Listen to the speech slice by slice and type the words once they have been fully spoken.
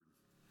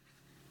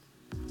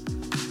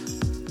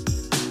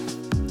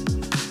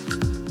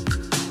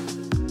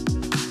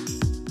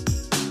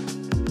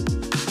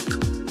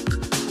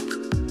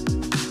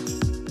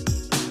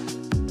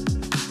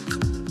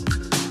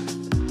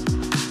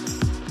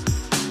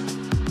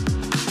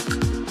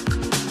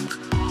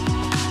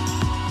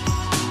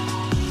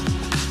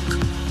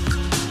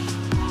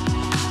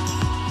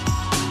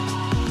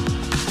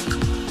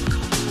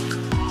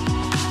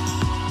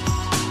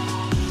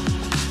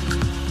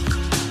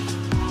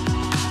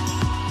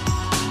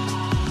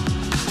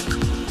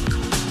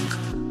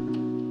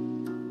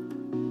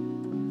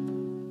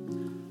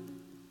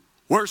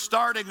We're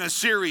starting a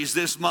series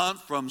this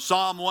month from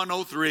Psalm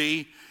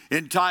 103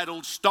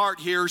 entitled, Start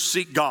Here,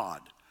 Seek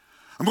God.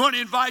 I'm going to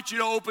invite you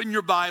to open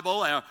your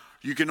Bible.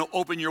 You can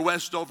open your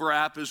Westover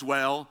app as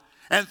well.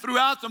 And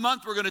throughout the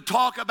month, we're going to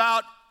talk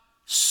about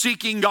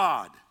seeking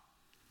God.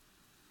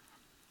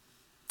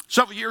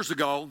 Several years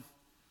ago,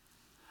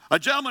 a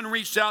gentleman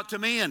reached out to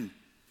me and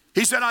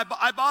he said,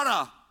 I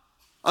bought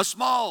a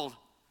small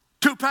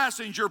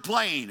 2-passenger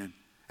plane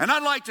and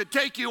I'd like to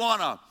take you on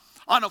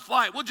a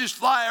flight. We'll just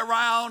fly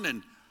around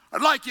and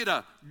I'd like you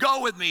to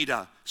go with me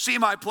to see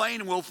my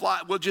plane and we'll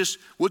fly. We'll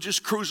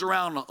just cruise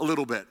around a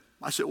little bit.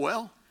 I said,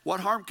 well, what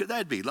harm could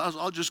that be?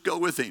 I'll just go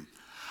with him.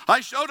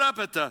 I showed up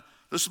at the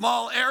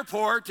small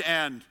airport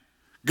and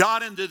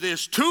got into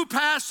this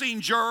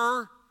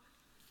 2-passenger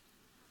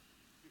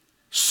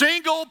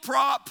single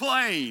prop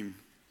plane.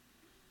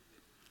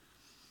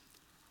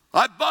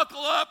 I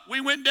buckled up, we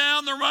went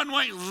down the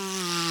runway,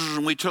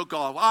 and we took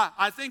off.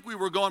 I think we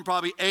were going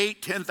probably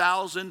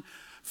 10,000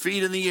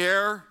 feet in the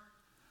air,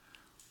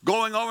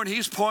 going over, and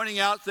he's pointing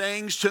out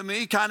things to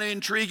me, kind of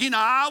intriguing.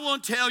 I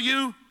won't tell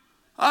you,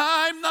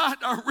 I'm not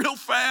a real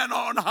fan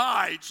on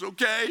heights,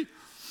 okay?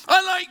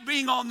 I like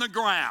being on the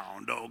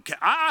ground, okay?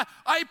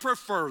 I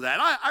prefer that.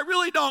 I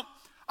really don't,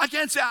 I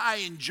can't say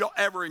I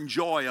ever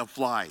enjoy a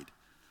flight.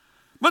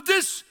 But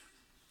this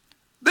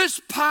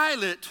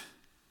pilot,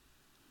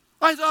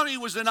 I thought he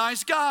was a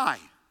nice guy.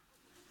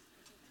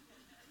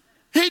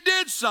 He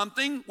did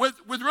something with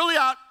really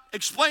out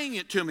explaining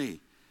it to me.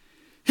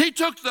 He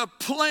took the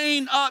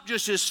plane up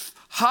just as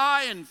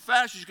high and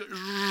fast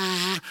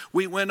as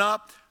we went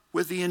up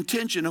with the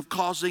intention of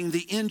causing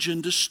the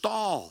engine to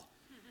stall.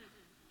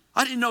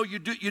 I didn't know you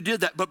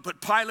did that,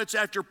 but pilots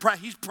after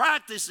he's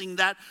practicing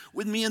that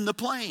with me in the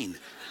plane.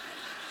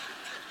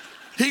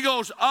 He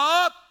goes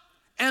up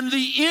and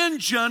the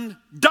engine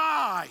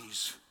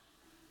dies.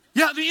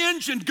 Yeah, the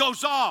engine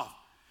goes off.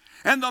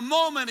 And the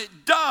moment it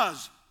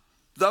does,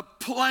 the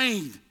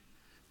plane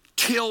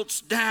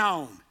tilts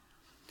down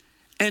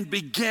and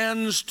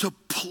begins to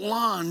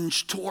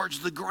plunge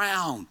towards the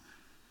ground.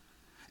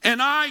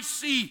 And I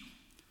see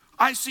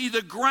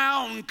the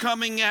ground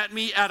coming at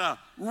me at a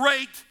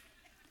rate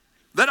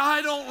that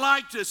I don't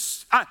like to.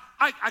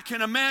 I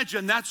can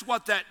imagine that's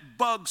what that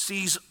bug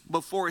sees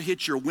before it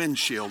hits your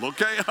windshield,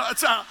 okay?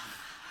 That's how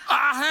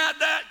I had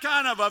that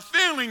kind of a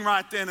feeling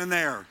right then and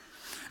there.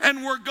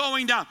 And we're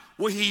going down.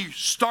 Well, he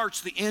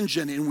starts the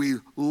engine and we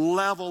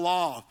level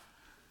off.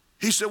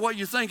 He said, what do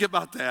you think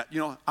about that?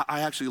 You know,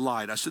 I actually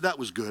lied. I said, that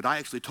was good. I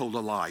actually told a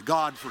lie.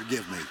 God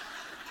forgive me.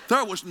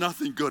 There was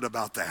nothing good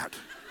about that.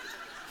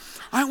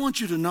 I want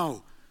you to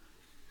know,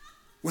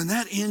 when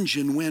that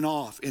engine went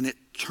off and it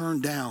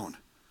turned down,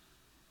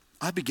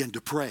 I began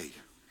to pray.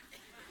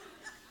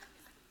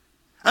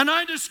 And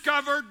I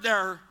discovered there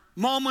are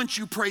moments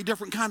you pray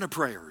different kind of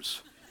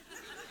prayers.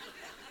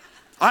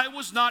 I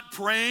was not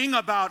praying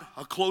about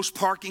a close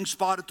parking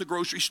spot at the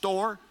grocery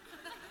store.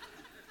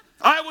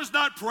 I was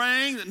not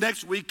praying that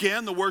next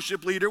weekend the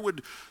worship leader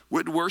would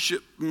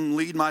worship and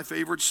lead my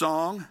favorite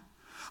song.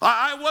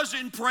 I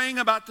wasn't praying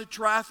about the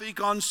traffic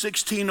on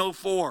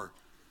 1604.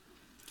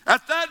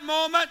 At that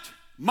moment,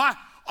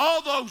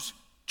 all those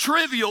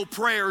trivial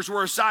prayers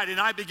were aside,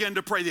 and I began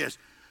to pray this.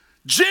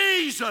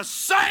 Jesus,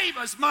 save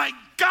us, my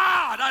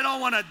God, I don't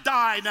want to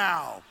die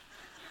now.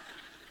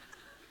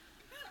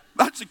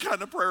 That's the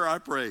kind of prayer I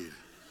prayed.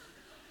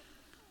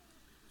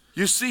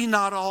 You see,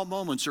 not all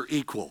moments are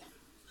equal.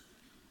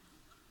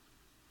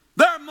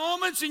 There are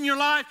moments in your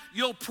life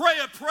you'll pray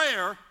a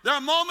prayer. There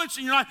are moments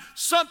in your life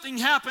something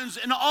happens,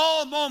 and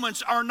all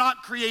moments are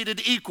not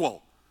created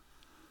equal.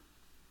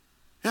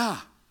 Yeah,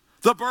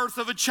 the birth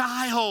of a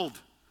child,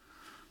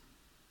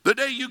 the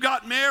day you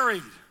got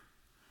married.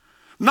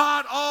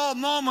 Not all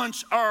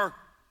moments are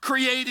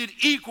created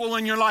equal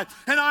in your life.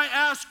 And I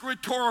ask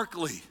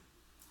rhetorically,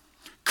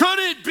 could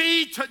it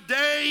be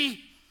today?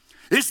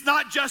 It's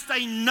not just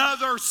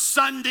another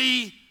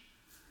Sunday.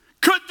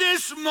 Could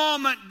this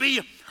moment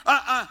be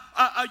a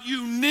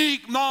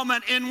unique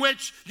moment in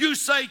which you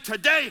say,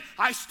 today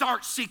I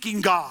start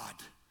seeking God.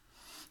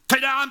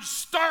 Today I'm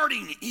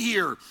starting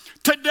here.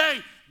 Today,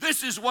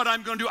 this is what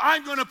I'm going to do.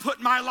 I'm going to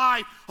put my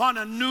life on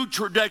a new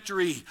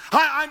trajectory.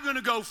 I'm going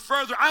to go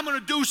further. I'm going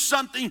to do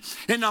something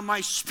in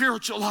my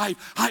spiritual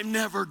life I've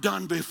never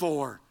done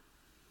before.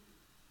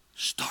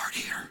 Start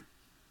here.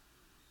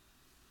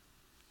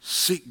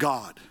 Seek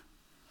God.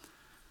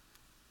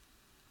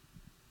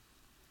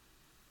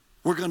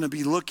 We're going to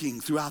be looking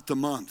throughout the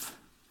month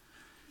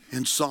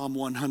in Psalm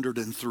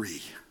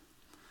 103.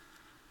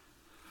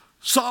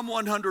 Psalm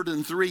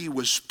 103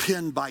 was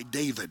penned by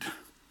David.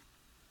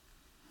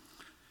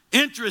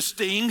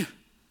 Interesting,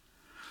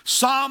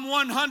 Psalm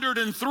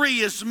 103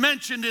 is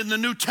mentioned in the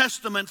New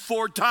Testament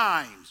 4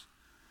 times.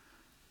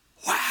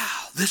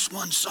 Wow, this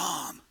one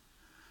psalm,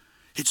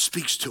 it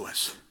speaks to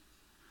us.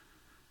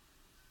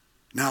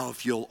 Now,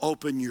 if you'll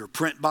open your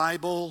print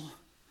Bible,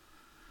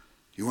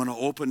 you want to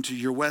open to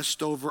your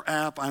Westover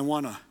app, I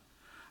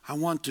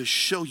want to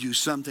show you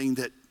something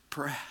that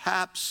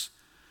perhaps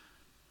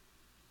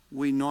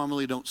we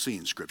normally don't see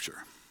in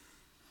Scripture.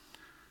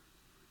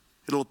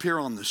 It'll appear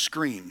on the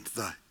screen.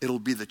 It'll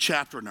be the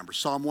chapter number,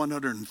 Psalm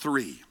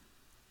 103.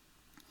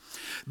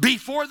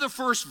 Before the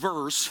first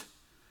verse,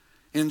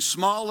 in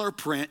smaller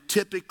print,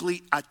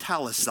 typically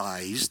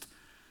italicized,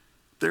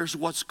 there's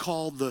what's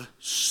called the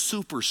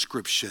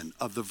superscription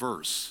of the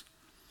verse.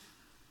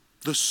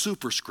 The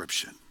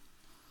superscription.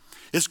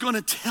 It's going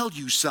to tell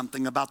you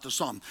something about the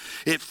psalm.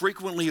 It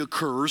frequently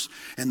occurs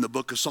in the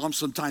book of Psalms.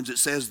 Sometimes it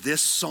says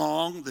this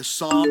psalm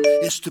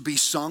is to be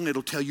sung.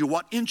 It'll tell you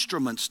what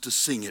instruments to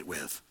sing it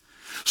with.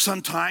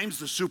 Sometimes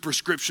the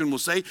superscription will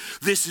say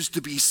this is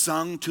to be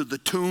sung to the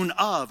tune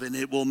of, and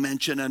it will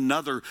mention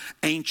another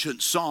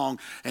ancient song,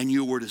 and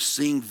you were to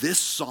sing this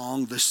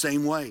song the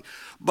same way.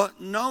 But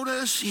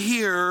notice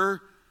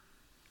here,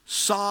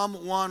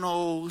 Psalm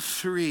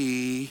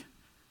 103,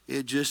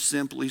 it just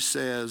simply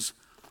says,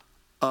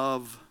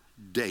 of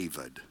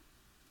David.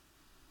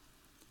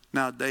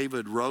 Now,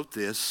 David wrote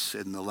this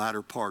in the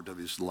latter part of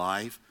his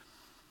life.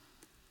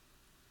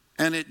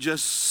 And it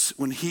just,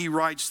 when he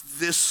writes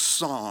this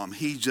psalm,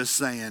 he's just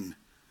saying,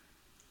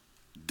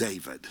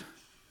 David.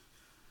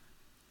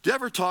 Do you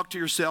ever talk to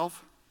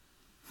yourself?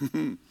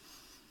 You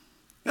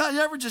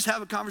ever just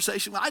have a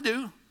conversation? Well, I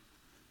do.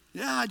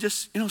 Yeah, I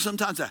just,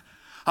 sometimes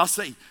I'll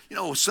say,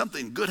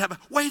 something good happened.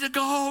 Way to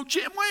go,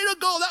 Jim, way to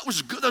go. That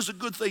was good. That's a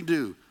good thing to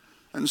do.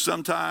 And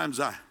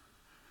sometimes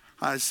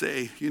I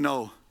say,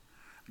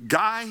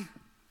 Guy,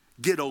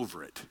 get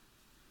over it.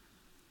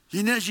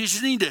 You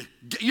just need to,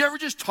 you ever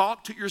just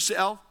talk to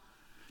yourself?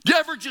 Do you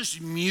ever just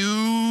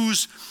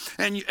muse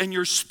and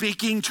you're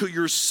speaking to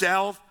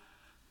yourself?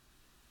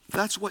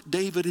 That's what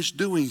David is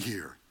doing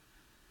here.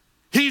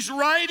 He's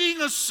writing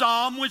a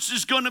psalm which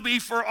is going to be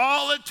for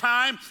all the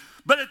time.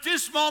 But at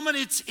this moment,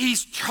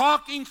 he's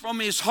talking from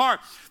his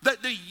heart.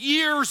 That the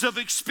years of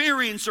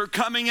experience are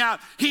coming out.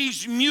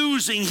 He's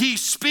musing,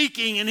 he's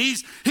speaking, and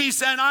he's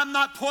saying, I'm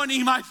not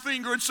pointing my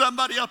finger at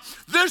somebody else.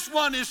 This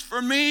one is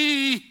for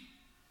me.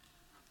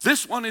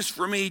 This one is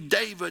for me,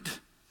 David.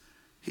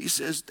 He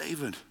says,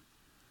 David.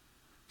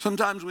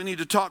 Sometimes we need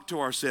to talk to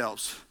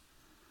ourselves.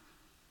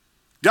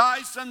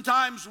 Guys,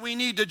 sometimes we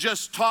need to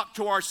just talk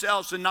to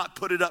ourselves and not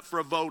put it up for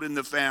a vote in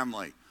the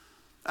family.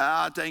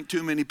 I think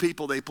too many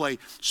people, they play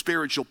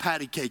spiritual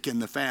patty cake in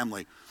the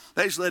family.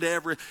 They just let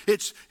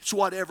it's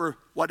what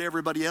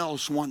everybody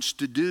else wants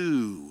to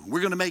do. We're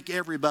going to make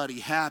everybody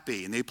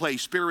happy. And they play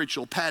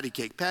spiritual patty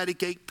cake. Patty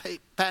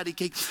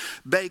cake.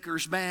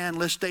 Bakers, man,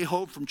 let's stay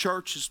home from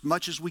church as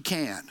much as we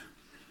can.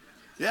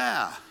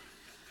 Yeah.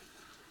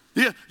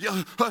 Yeah.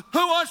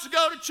 Who wants to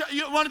go to church?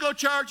 You want to go to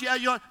church? Yeah.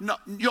 You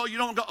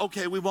don't go.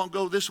 Okay, we won't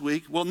go this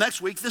week. Well,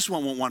 next week, this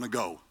one won't want to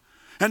go.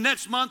 And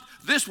next month,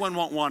 this one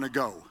won't want to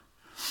go.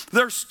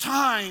 There's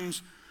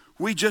times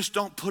we just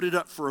don't put it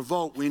up for a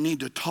vote. We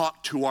need to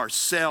talk to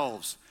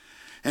ourselves,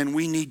 and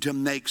we need to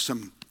make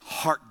some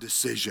heart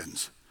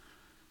decisions.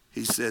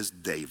 He says,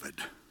 David.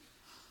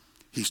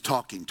 He's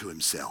talking to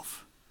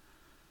himself.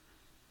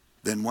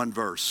 Then one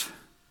verse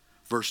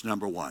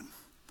number 1.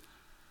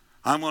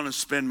 I'm going to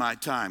spend my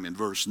time in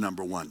verse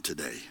number 1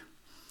 today.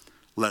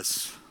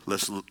 Let's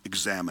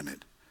examine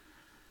it.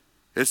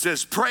 It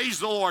says, praise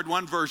the Lord.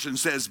 One version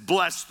says,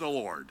 bless the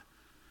Lord.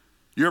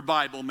 Your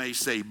Bible may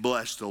say,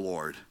 bless the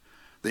Lord.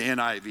 The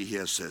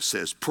NIV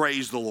says,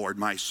 praise the Lord,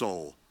 my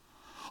soul.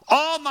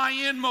 All my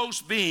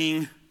inmost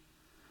being,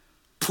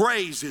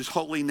 praise his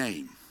holy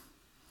name.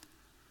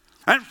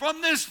 And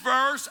from this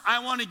verse,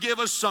 I want to give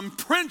us some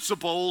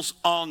principles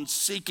on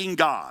seeking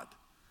God.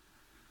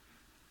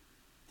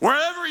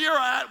 Wherever you're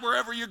at,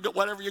 whatever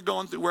you're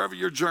going through, wherever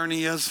your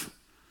journey is,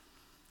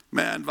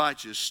 may I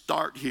invite you to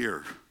start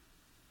here.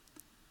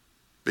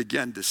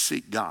 Begin to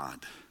seek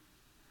God.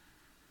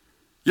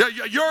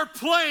 Your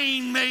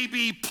plane may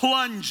be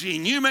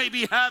plunging. You may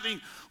be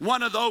having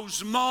one of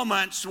those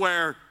moments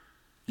where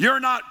you're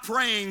not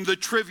praying the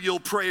trivial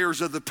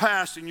prayers of the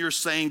past and you're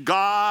saying,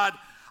 God,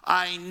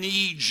 I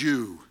need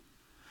you.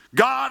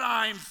 God,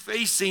 I'm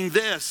facing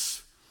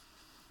this.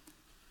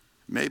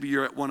 Maybe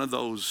you're at one of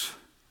those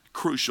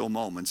crucial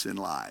moments in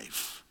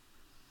life.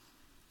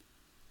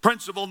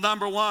 Principle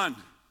number 1.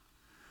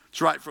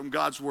 It's right from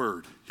God's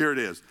word. Here it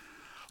is.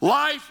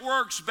 Life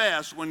works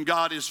best when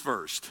God is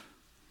first.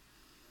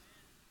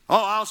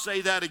 Oh, I'll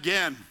say that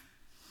again.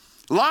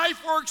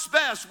 Life works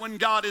best when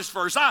God is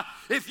first.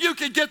 If you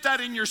could get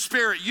that in your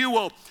spirit, you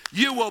will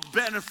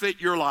benefit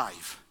your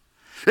life.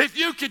 If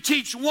you could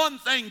teach one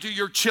thing to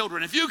your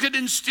children, if you could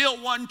instill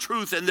one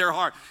truth in their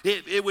heart,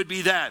 it would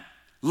be that.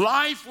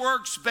 Life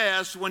works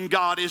best when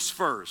God is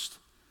first.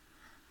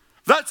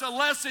 That's a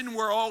lesson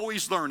we're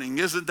always learning,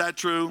 isn't that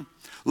true?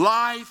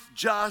 Life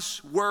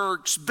just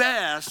works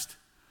best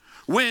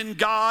when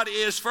God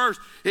is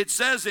first. It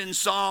says in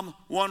Psalm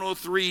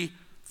 103,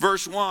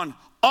 verse 1,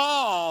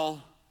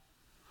 all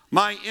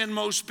my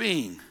inmost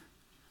being,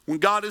 when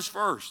God is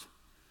first.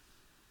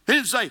 He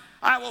didn't say,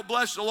 I will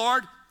bless the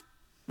Lord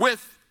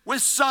with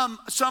some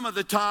of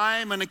the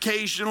time and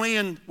occasionally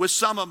and with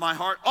some of my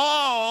heart.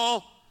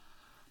 All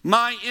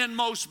my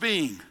inmost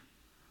being.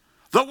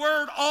 The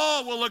word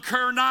all will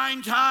occur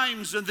 9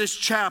 times in this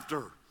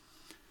chapter.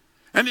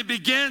 And it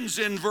begins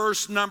in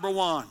verse number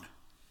 1.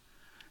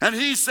 And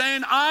he's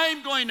saying,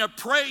 I'm going to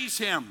praise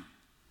him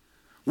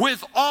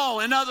with all.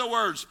 In other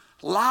words,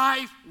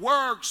 life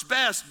works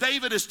best.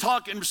 David is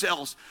talking to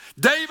himself.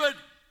 David,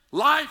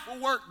 life will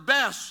work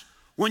best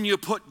when you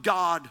put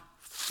God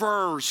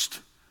first.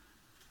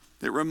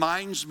 It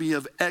reminds me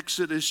of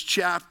Exodus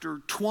chapter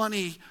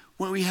 20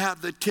 when we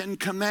have the 10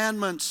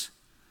 Commandments.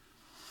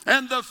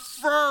 And the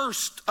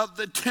first of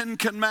the 10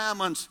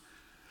 Commandments,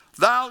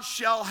 thou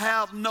shalt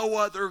have no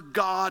other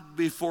God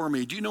before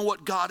me. Do you know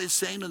what God is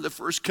saying in the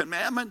first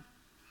commandment?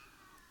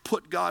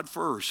 Put God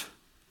first,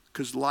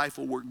 because life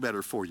will work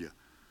better for you.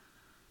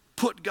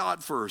 Put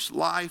God first.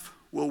 Life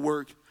will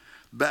work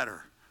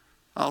better.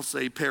 I'll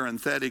say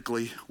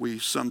parenthetically, we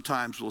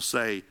sometimes will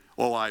say,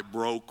 oh, I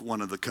broke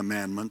one of the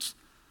commandments.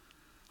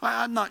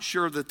 I'm not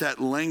sure that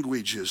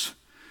language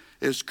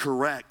is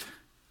correct.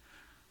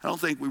 I don't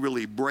think we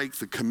really break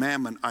the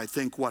commandment. I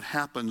think what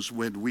happens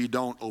when we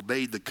don't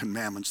obey the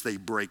commandments, they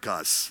break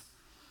us.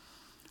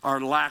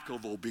 Our lack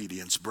of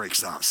obedience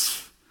breaks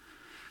us.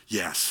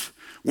 Yes.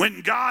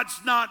 When God's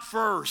not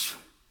first,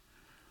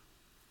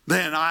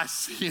 then I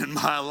see in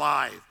my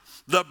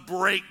life the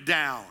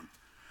breakdown.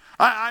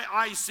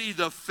 I see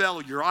the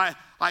failure.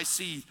 I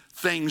see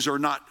things are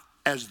not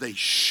as they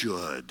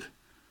should.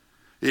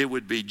 It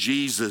would be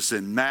Jesus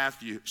in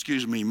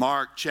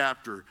Mark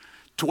chapter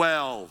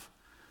 12.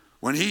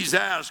 When he's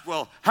asked,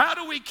 well, how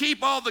do we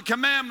keep all the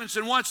commandments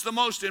and what's the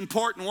most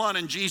important one?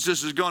 And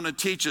Jesus is going to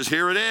teach us.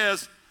 Here it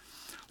is.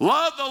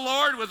 Love the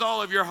Lord with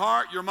all of your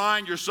heart, your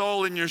mind, your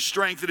soul, and your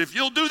strength. And if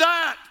you'll do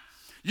that,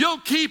 you'll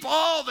keep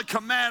all the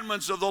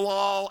commandments of the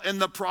law and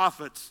the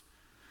prophets.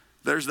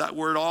 There's that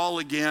word all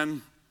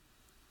again.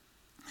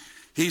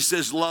 He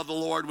says, love the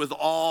Lord with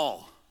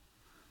all.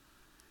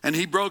 And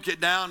he broke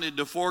it down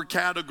into 4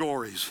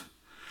 categories.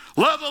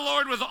 Love the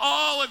Lord with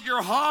all of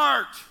your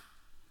heart.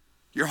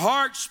 Your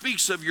heart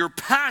speaks of your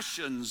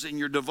passions and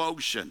your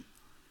devotion.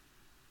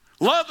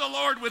 Love the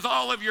Lord with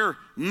all of your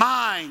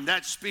mind.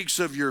 That speaks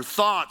of your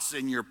thoughts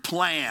and your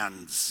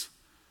plans.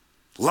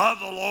 Love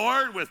the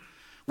Lord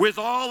with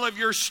all of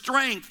your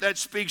strength. That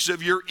speaks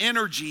of your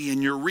energy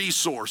and your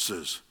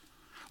resources.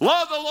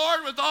 Love the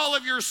Lord with all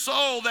of your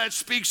soul. That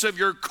speaks of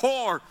your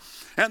core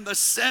and the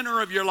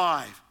center of your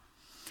life.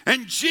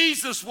 And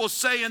Jesus will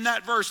say in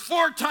that verse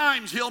 4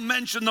 times, he'll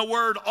mention the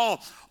word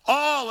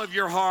all of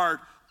your heart,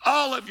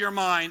 all of your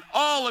mind,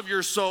 all of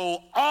your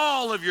soul,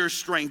 all of your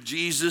strength.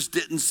 Jesus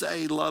didn't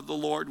say love the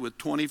Lord with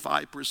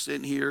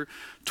 25% here,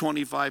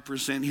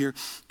 25% here,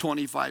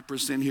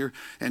 25% here,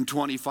 and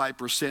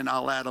 25%.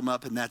 I'll add them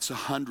up and that's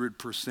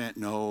 100%.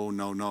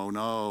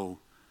 No.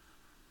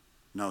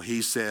 No,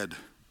 he said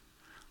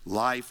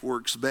life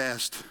works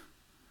best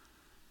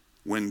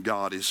when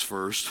God is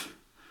first.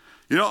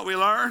 You know what we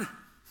learn?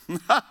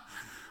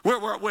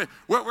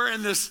 We're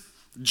in this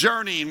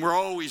journey and we're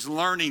always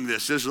learning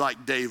this. It's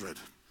like David.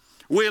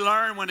 We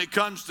learn when it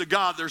comes to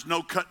God, there's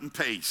no cut and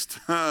paste.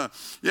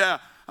 Yeah,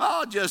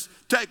 I'll just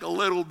take a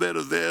little bit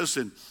of this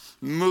and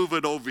move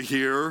it over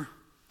here.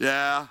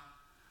 Yeah,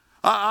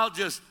 I'll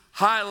just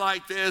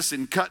highlight this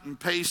and cut and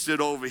paste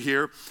it over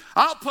here.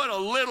 I'll put a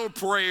little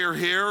prayer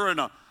here and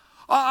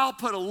I'll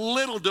put a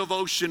little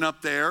devotion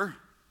up there.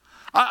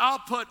 I'll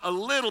put a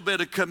little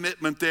bit of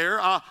commitment there,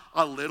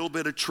 a little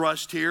bit of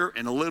trust here,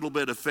 and a little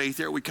bit of faith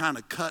there. We kind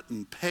of cut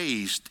and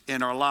paste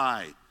in our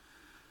life.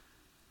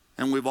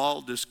 And we've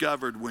all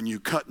discovered when you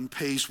cut and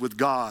paste with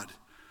God,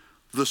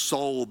 the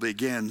soul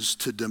begins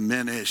to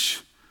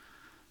diminish.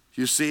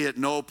 You see it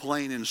no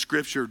plain in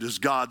Scripture does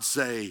God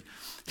say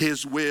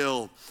his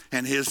will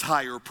and his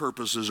higher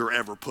purposes are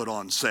ever put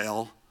on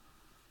sale.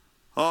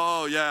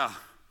 Oh, yeah.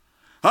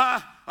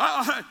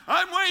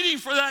 I'm waiting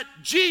for that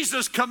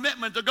Jesus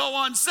commitment to go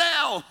on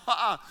sale.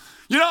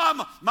 You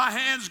know, my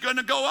hand's going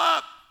to go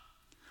up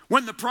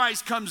when the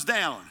price comes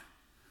down.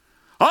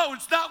 Oh,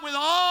 it's not with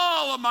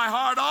all of my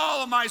heart,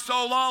 all of my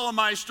soul, all of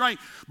my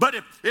strength. But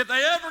if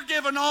they ever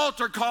give an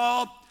altar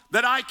call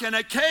that I can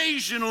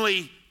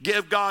occasionally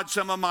give God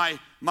some of my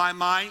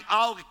mind,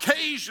 I'll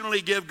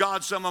occasionally give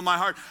God some of my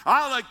heart,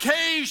 I'll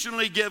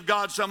occasionally give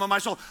God some of my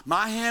soul,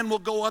 my hand will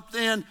go up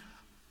then.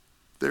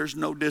 There's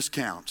no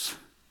discounts.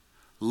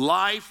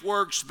 Life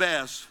works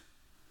best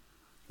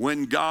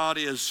when God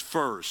is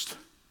first.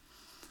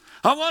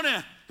 I want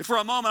to, for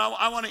a moment,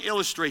 I want to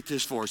illustrate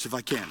this for us if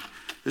I can.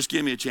 Just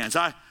give me a chance.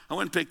 I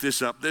want to pick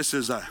this up. This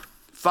is a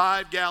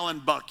 5-gallon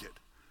bucket.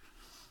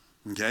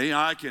 Okay,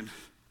 I can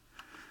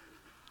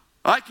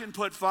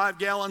put 5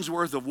 gallons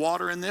worth of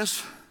water in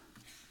this.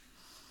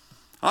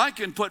 I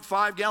can put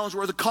 5 gallons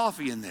worth of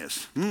coffee in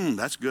this.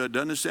 That's good,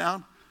 doesn't it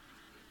sound?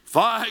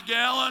 5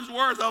 gallons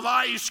worth of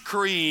ice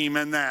cream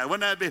in that.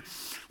 Wouldn't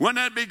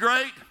that be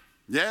great?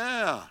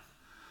 Yeah.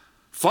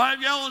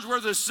 5 gallons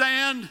worth of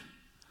sand.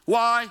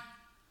 Why?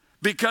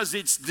 Because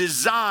it's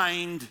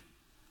designed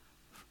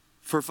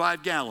for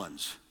 5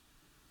 gallons.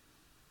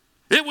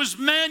 It was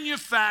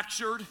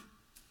manufactured.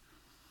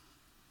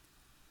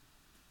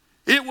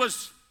 It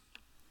was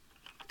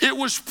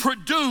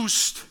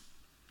produced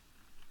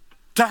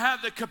to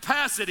have the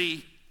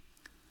capacity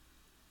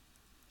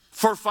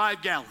for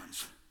 5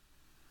 gallons.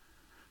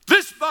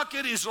 This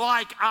bucket is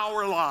like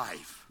our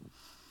life.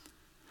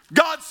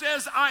 God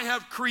says, I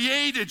have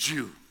created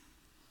you.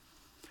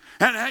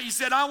 And he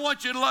said, I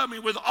want you to love me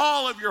with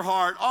all of your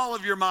heart, all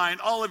of your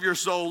mind, all of your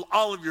soul,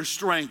 all of your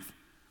strength.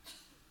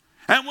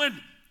 And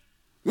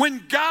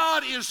when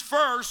God is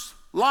first,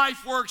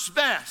 life works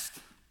best.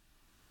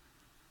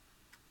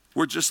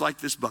 We're just like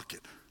this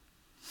bucket.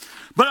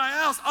 But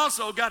I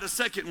also got a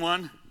second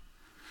one,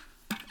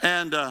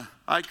 and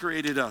I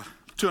created a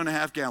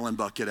 2.5 gallon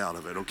bucket out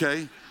of it,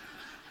 okay?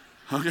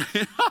 Okay,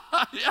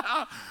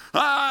 yeah,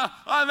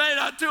 I made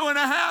a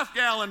 2.5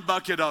 gallon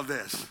bucket of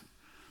this.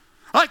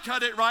 I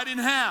cut it right in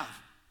half.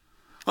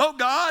 Oh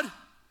God,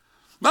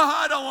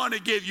 I don't want to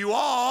give you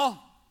all.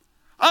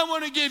 I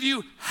want to give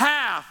you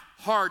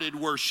half-hearted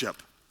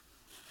worship.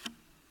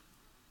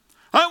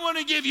 I want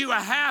to give you a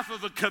half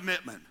of a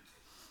commitment.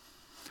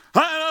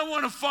 I don't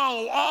want to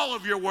follow all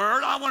of your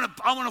word. I want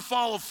to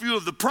follow a few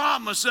of the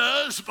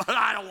promises, but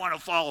I don't want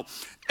to follow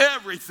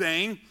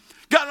everything.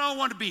 God,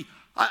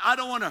 I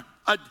don't want to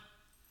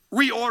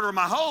reorder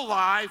my whole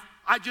life.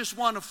 I just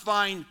want to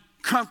find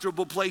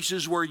comfortable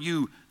places where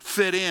you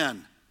fit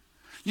in.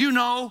 You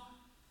know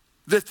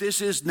that this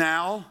is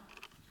now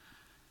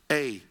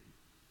a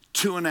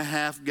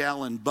 2.5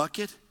 gallon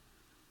bucket.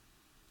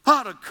 I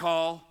ought to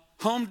call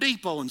Home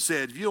Depot and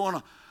said, if you want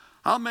to,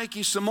 I'll make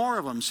you some more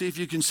of them, see if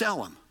you can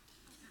sell them.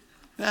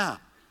 Yeah.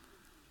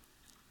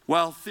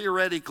 Well,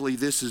 theoretically,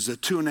 this is a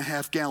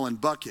 2.5 gallon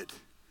bucket.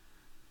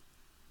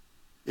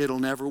 It'll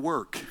never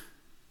work.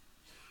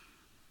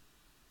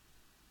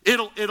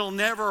 It'll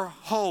never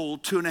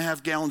hold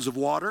 2.5 gallons of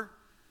water.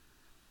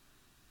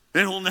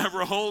 It'll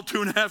never hold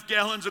 2.5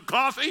 gallons of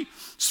coffee,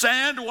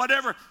 sand,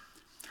 whatever.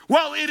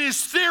 Well, it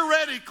is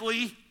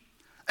theoretically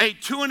a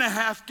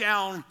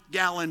 2.5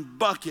 gallon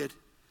bucket.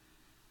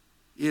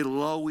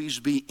 It'll always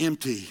be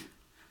empty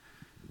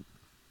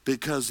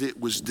because it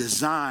was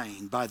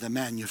designed by the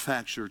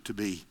manufacturer to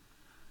be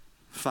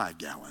 5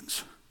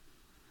 gallons.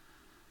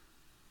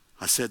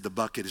 I said the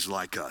bucket is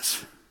like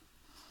us.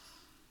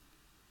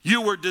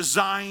 You were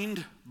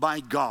designed by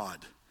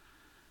God.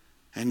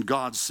 And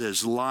God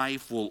says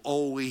life will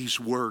always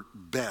work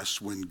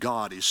best when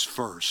God is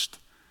first.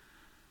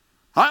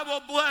 I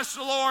will bless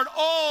the Lord,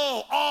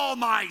 oh, all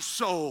my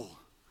soul.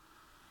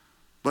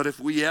 But if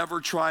we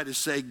ever try to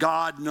say,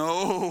 God,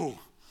 no,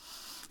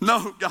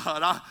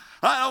 God,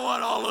 I don't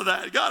want all of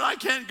that. God, I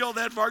can't go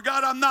that far.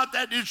 God, I'm not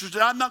that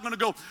interested. I'm not going to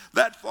go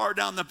that far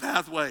down the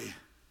pathway.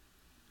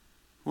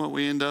 What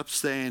we end up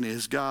saying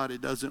is, God, it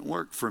doesn't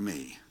work for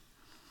me.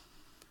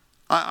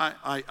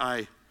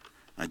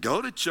 I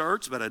go to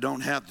church, but I don't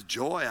have the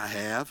joy I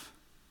have.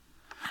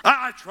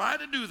 I try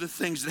to do the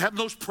things that happen.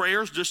 Those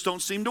prayers just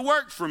don't seem to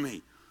work for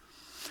me.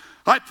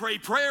 I pray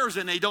prayers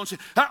and they don't.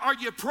 Are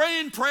you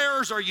praying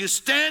prayers? Are you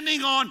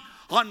standing on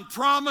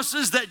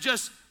promises that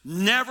just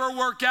never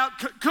work out?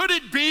 Could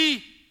it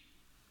be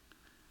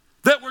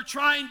that we're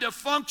trying to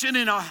function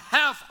in a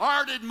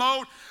half-hearted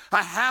mode,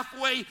 a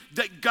halfway,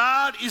 that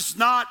God is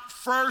not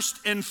first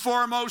and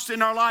foremost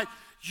in our life?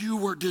 You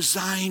were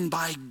designed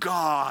by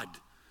God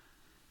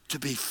to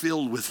be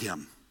filled with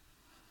Him.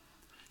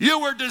 You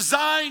were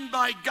designed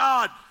by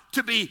God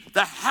to be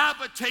the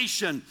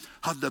habitation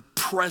of the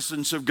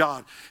presence of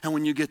God. And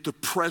when you get the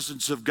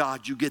presence of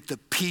God, you get the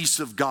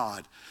peace of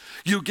God.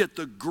 You get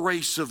the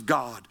grace of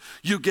God.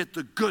 You get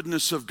the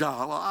goodness of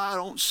God. Well, I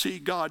don't see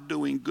God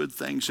doing good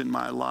things in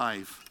my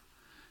life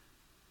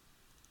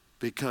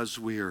because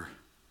we're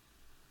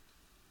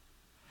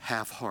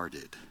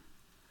half-hearted.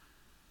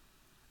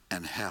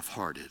 And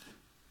half-hearted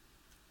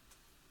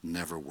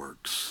never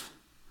works.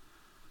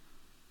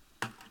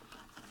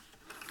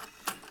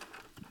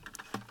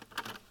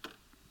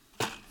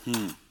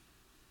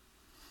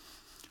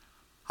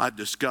 I've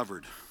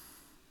discovered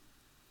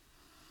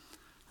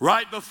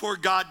right before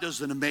God does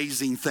an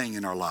amazing thing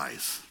in our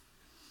lives,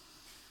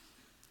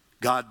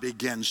 God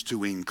begins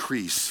to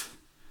increase.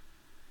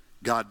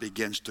 God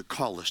begins to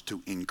call us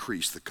to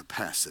increase the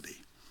capacity.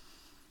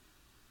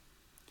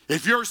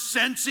 If you're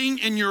sensing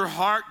in your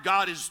heart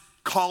God is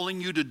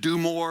calling you to do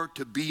more,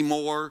 to be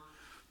more,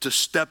 to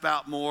step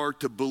out more,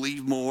 to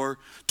believe more,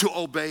 to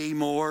obey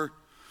more,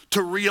 to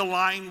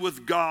realign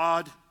with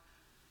God,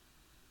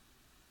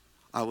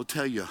 I will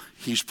tell you,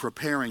 He's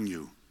preparing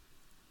you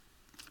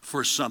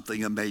for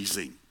something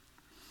amazing.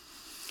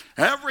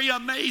 Every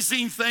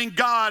amazing thing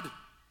God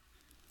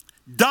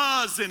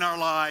does in our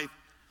life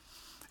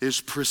is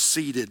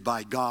preceded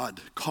by God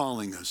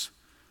calling us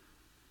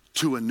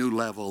to a new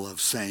level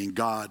of saying,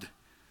 God,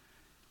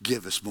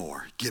 give us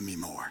more, give me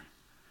more.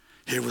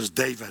 Here was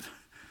David.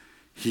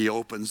 He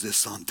opens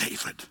this on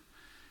David.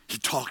 He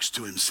talks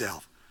to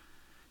himself.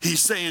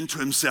 He's saying to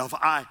himself,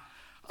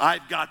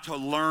 I've got to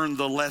learn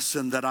the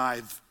lesson that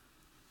I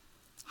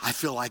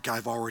feel like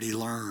I've already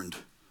learned.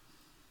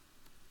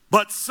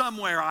 But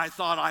somewhere I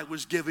thought I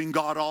was giving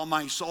God all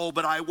my soul,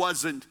 but I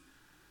wasn't.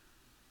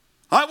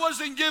 I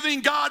wasn't giving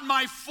God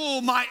my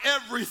full, my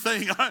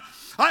everything.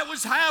 I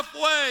was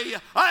halfway.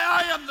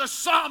 I am the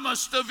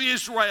psalmist of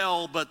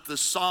Israel, but the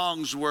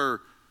songs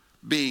were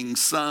being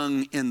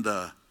sung in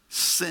the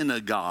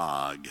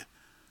synagogue,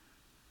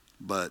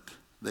 but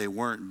they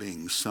weren't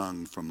being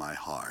sung from my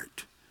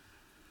heart.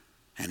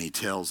 And he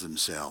tells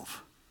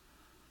himself,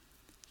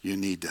 you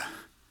need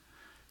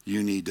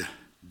to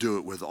do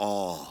it with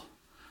all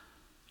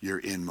your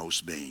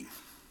inmost being.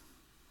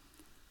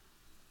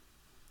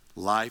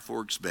 Life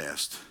works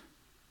best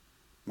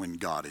when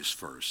God is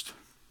first.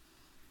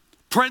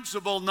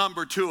 Principle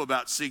number 2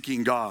 about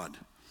seeking God.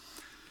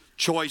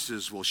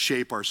 Choices will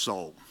shape our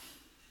soul.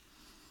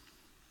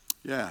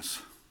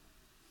 Yes.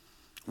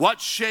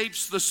 What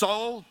shapes the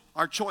soul?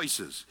 Our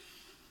choices.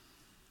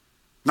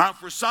 Now,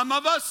 for some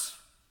of us,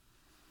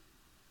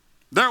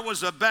 there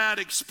was a bad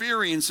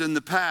experience in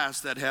the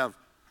past that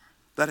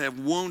have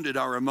wounded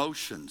our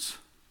emotions.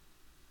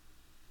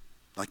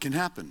 That can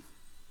happen.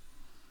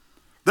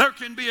 There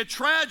can be a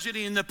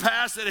tragedy in the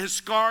past that has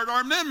scarred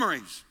our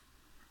memories.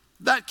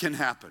 That can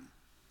happen.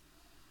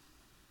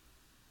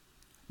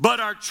 But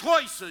our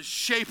choices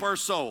shape our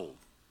soul.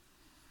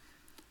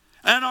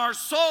 And our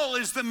soul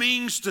is the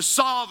means to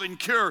solve and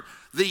cure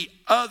the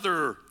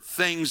other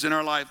things in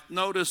our life.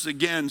 Notice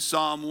again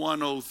Psalm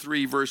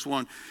 103 verse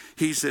 1.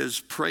 He says,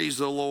 praise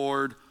the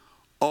Lord,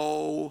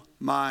 O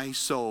my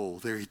soul.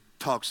 There he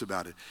talks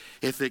about it.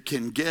 If it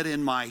can get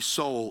in my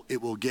soul,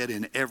 it will get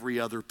in every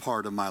other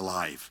part of my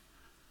life.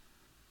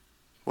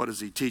 What is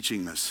he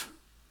teaching us?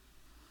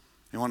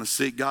 You want to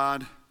seek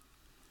God?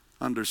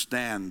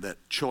 Understand that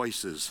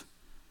choices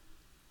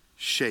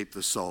shape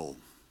the soul.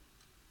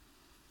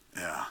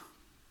 Yeah.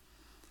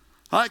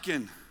 I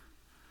can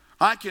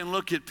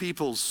look at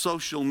people's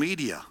social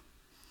media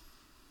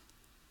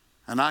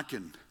and I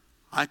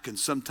can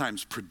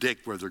sometimes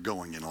predict where they're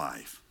going in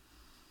life.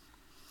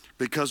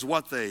 Because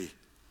what they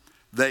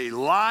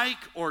like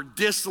or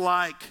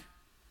dislike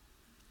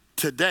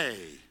today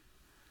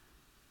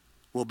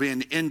will be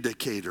an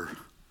indicator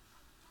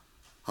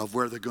of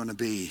where they're going to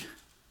be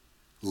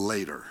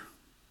later.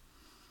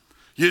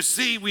 You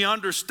see, we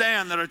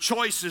understand that our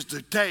choices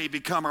today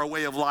become our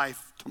way of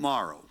life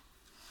tomorrow.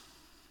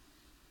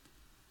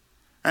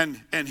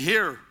 And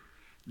here,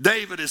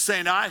 David is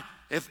saying,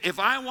 if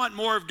I want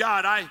more of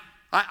God,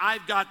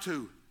 I've got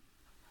to.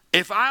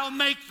 If I'll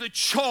make the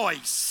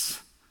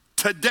choice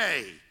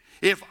today,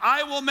 if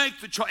I will make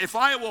the choice, if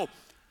I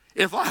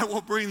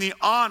will bring the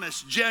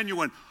honest,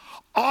 genuine,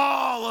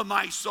 all of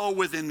my soul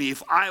within me,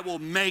 if I will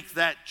make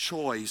that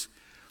choice,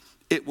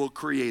 it will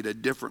create a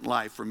different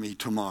life for me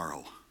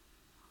tomorrow.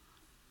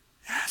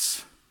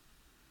 Yes.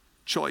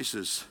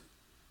 Choices,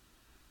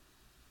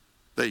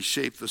 they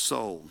shape the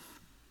soul.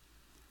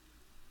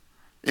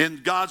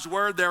 In God's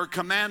word, there are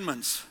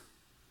commandments.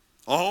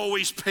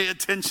 Always pay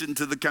attention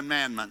to the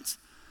commandments.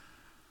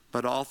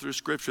 But all through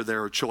Scripture,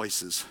 there are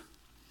choices.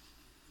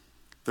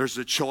 There's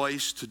a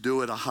choice to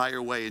do it a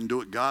higher way and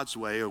do it God's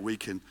way, or we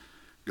can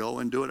go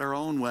and do it our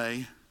own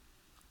way.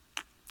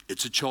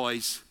 It's a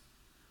choice.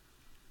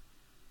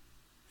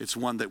 It's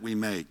one that we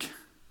make.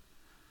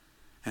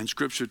 And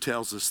Scripture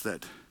tells us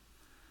that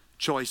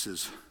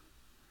choices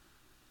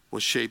will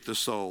shape the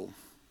soul.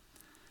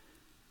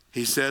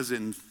 He says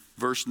in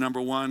verse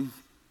number 1,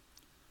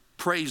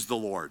 praise the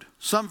Lord.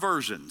 Some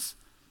versions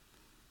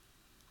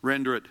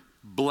render it,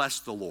 bless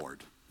the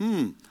Lord.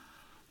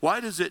 Why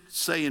does it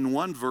say in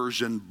one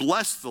version,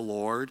 bless the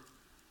Lord,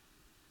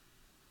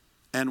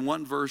 and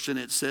one version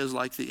it says,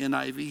 like the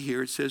NIV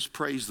here, it says,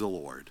 praise the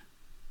Lord?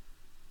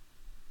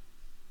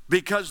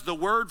 Because the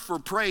word for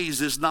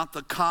praise is not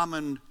the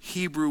common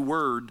Hebrew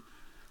word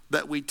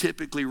that we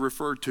typically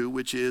refer to,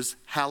 which is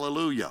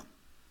hallelujah.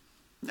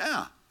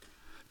 Yeah.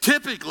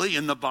 Typically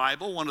in the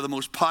Bible, one of the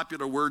most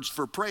popular words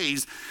for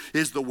praise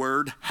is the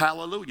word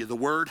hallelujah. The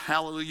word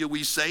hallelujah,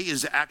 we say,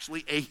 is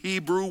actually a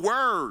Hebrew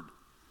word.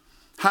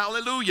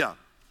 Hallelujah.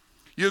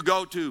 You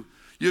go to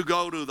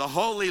the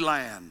Holy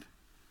Land,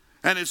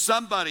 and if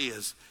somebody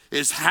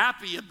is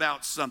happy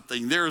about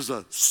something, there's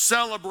a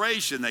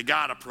celebration, they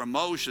got a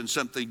promotion,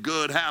 something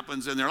good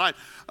happens in their life.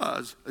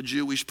 A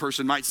Jewish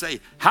person might say,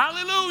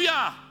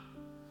 hallelujah.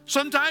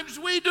 Sometimes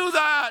we do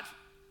that.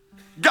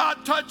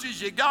 God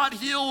touches you, God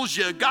heals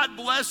you, God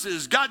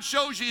blesses, God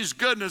shows you his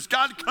goodness,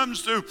 God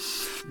comes through,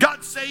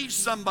 God saves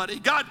somebody,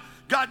 God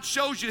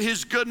shows you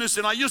his goodness,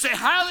 and you say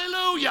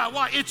hallelujah.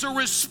 Why? It's a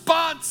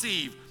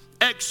responsive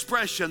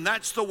expression.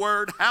 That's the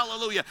word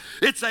hallelujah.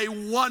 It's a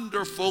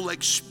wonderful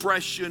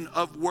expression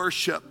of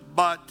worship,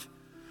 but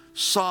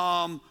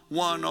Psalm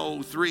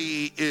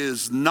 103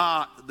 is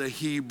not the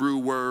Hebrew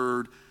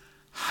word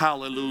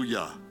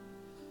hallelujah.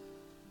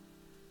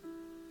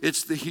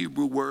 It's the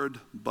Hebrew word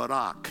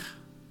barak.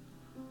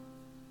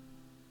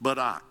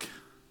 Barak.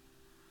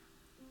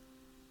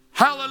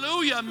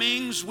 Hallelujah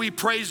means we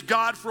praise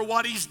God for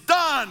what he's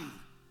done.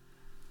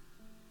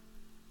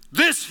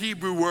 This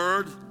Hebrew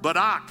word,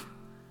 barak,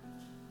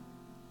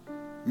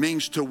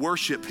 means to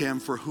worship him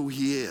for who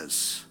he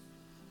is.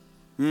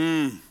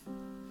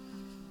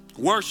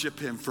 Worship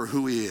him for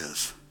who he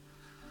is.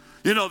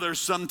 You know, there's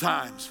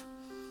sometimes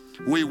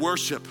we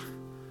worship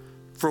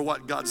for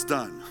what God's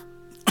done.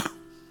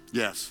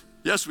 Yes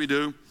we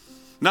do.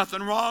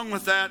 Nothing wrong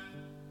with that.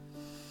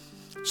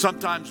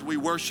 Sometimes we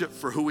worship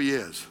for who he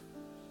is.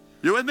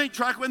 You with me?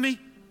 Track with me?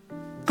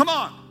 Come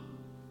on.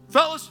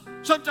 Fellas,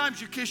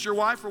 sometimes you kiss your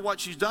wife for what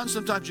she's done.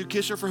 Sometimes you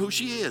kiss her for who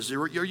she is.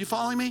 Are you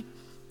following me?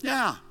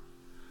 Yeah.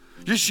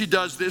 She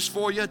does this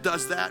for you,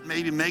 does that,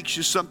 maybe makes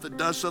you something,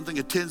 does something,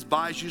 attends,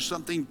 buys you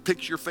something,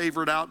 picks your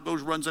favorite out,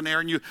 goes, runs an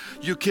errand.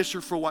 You kiss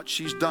her for what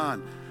she's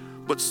done.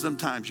 But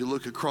sometimes you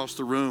look across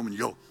the room and you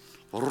go,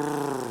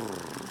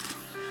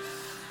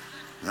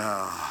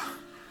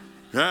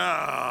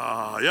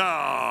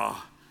 yeah.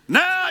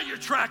 Now you're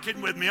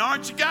tracking with me,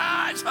 aren't you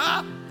guys?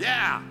 Huh?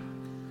 Yeah.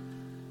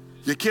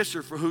 You kiss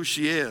her for who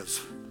she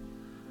is.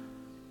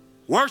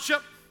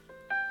 Worship.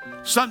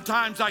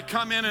 Sometimes I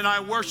come in and I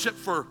worship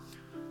for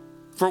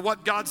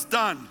what God's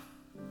done.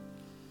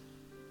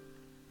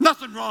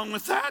 Nothing wrong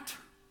with that.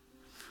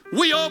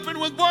 We open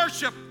with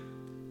worship.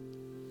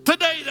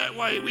 Today that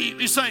way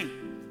we sing.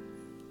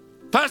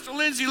 Pastor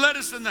Lindsay led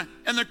us in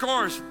the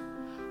chorus.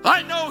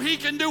 I know he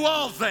can do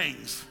all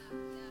things.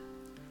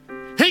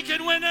 He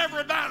can win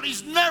every battle.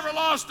 He's never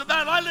lost a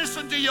battle. I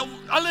listened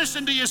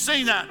to you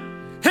sing that.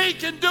 He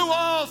can do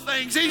all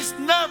things. He's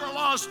never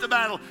lost a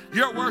battle.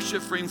 You're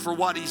worshiping for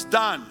what he's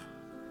done.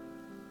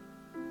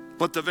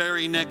 But the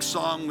very next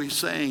song we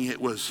sang,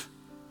 it was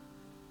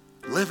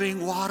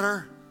living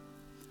water.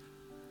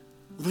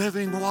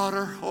 Living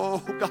water.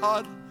 Oh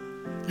God,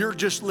 you're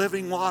just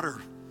living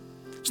water.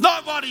 It's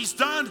not what he's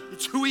done,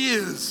 it's who he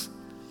is.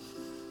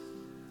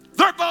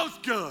 They're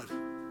both good.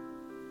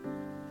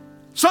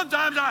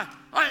 Sometimes I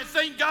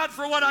thank God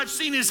for what I've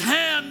seen his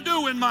hand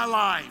do in my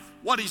life,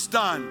 what he's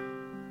done.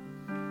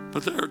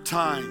 But there are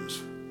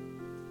times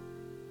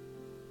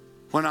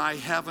when I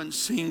haven't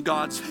seen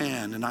God's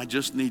hand and I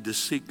just need to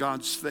seek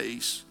God's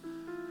face.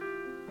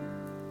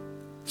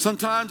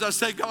 Sometimes I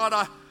say,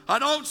 God, I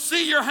don't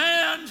see your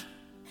hand.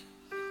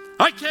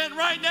 I can't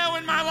right now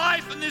in my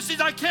life, and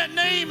I can't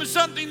name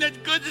something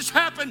that good has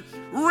happened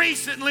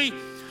recently,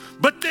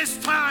 but this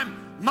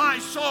time my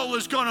soul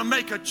is going to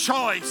make a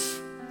choice.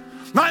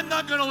 I'm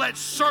not going to let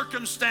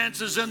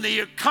circumstances and the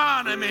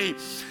economy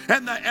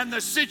and the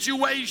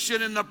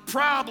situation and the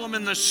problem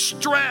and the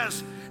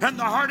stress and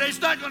the heartache,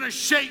 it's not going to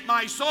shape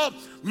my soul.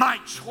 My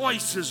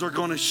choices are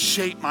going to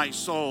shape my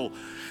soul,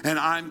 and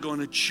I'm going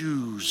to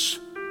choose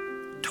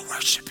to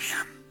worship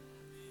him.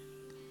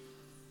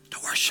 To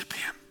worship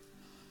him.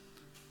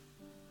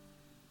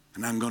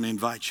 And I'm going to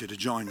invite you to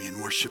join me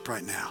in worship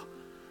right now.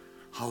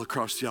 All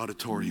across the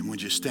auditorium,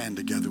 would you stand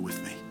together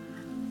with me?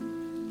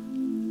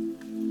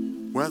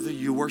 Whether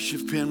you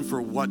worship him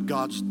for what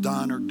God's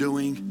done or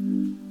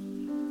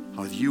doing,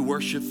 or you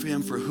worship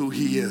him for who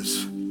he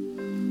is.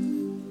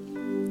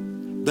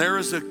 There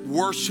is a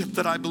worship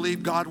that I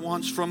believe God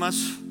wants from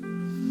us.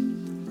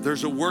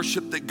 There's a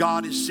worship that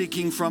God is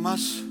seeking from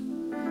us.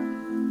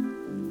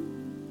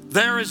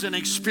 There is an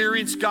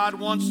experience God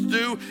wants to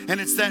do, and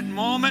it's that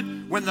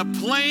moment when the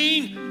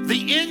plane,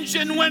 the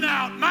engine went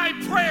out. My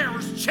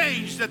prayers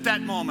changed at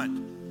that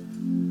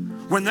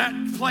moment. When that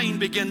plane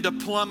began to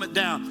plummet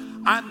down,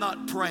 I'm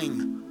not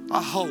praying.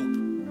 I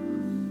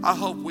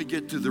hope we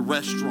get to the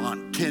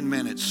restaurant 10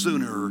 minutes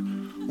sooner.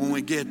 When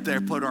we get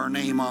there, put our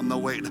name on the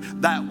wait.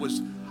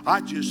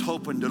 I just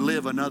hoping to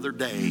live another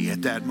day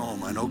at that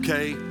moment,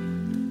 okay?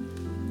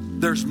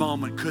 There's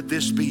moment. Could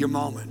this be your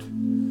moment?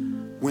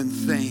 When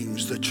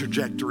the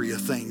trajectory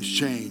of things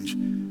change.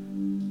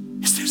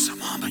 Is this a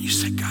moment you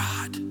say,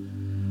 God,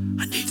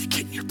 I need to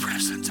get in your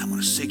presence. I'm going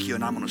to seek you,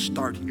 and I'm going to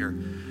start here.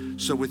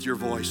 So with your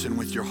voice and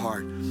with your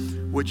heart,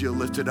 would you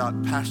lift it up?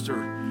 Pastor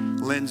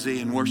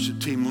Lindsay and worship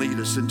team, lead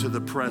us into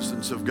the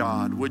presence of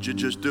God. Would you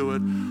just do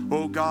it?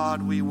 Oh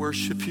God, we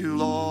worship you,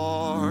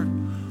 Lord.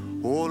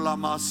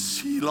 Come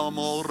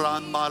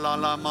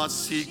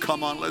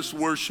on, let's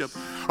worship.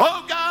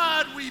 Oh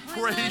God, we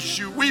praise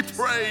you. We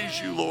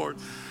praise you, Lord.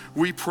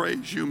 We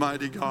praise you,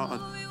 mighty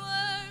God.